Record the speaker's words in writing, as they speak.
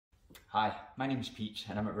Hi, my name is Pete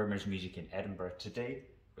and I'm at Rimmer's Music in Edinburgh. Today,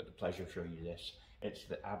 I've got the pleasure of showing you this. It's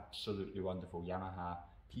the absolutely wonderful Yamaha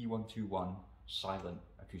P121 Silent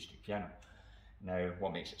acoustic piano. Now,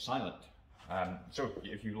 what makes it silent? So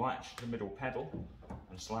if you latch the middle pedal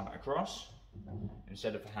and slam it across,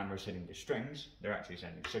 instead of the hammers hitting the strings, they're actually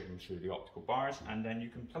sending signals through the optical bars, and then you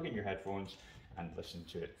can plug in your headphones and listen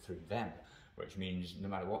to it through them, which means no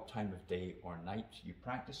matter what time of day or night you're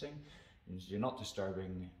practicing, means you're not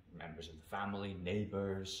disturbing members of the family,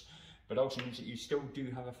 neighbours, but also means that you still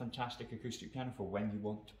do have a fantastic acoustic piano for when you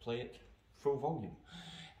want to play it full volume.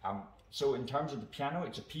 So in terms of the piano,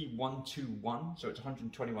 it's a P121, so it's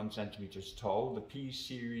 121 centimetres tall. The P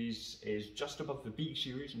series is just above the B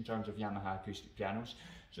series in terms of Yamaha acoustic pianos,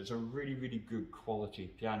 so it's a really, really good quality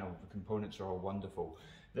piano. The components are all wonderful.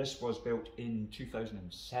 This was built in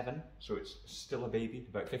 2007, so it's still a baby,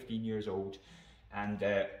 about 15 years old. And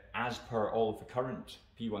as per all of the current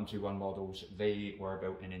P121 models, they were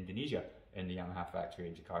built in Indonesia in the Yamaha factory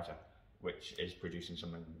in Jakarta, which is producing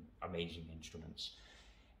some amazing instruments.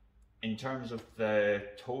 In terms of the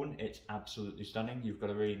tone, it's absolutely stunning. You've got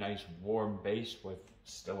a really nice warm bass with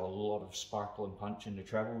still a lot of sparkle and punch in the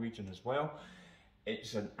treble region as well.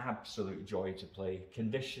 It's an absolute joy to play.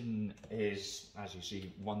 Condition is, as you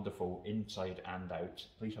see, wonderful inside and out.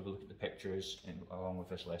 Please have a look at the pictures along with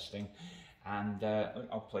this listing. And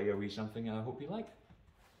I'll play a wee something I hope you like.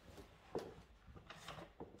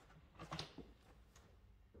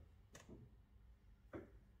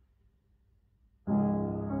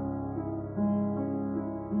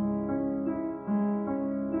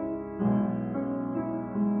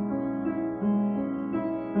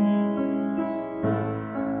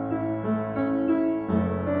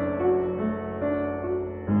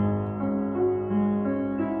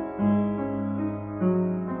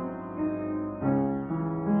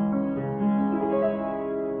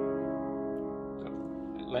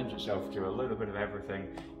 Lends itself to a little bit of everything.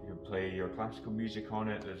 You can play your classical music on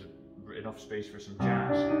it, there's enough space for some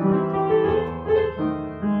jazz.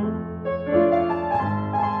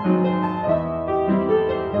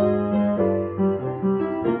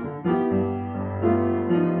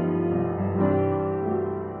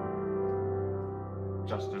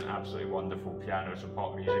 Just an absolutely wonderful piano, some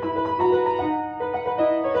pop music.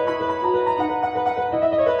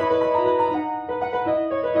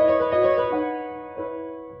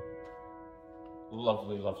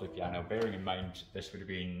 Lovely, lovely piano. Bearing in mind this would have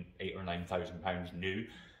been £8,000 or £9,000 new,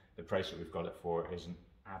 the price that we've got it for is an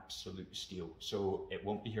absolute steal. So it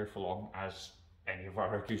won't be here for long, as any of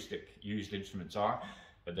our acoustic used instruments are,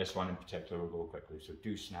 but this one in particular will go quickly. So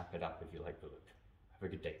do snap it up if you like the look. Have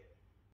a good day.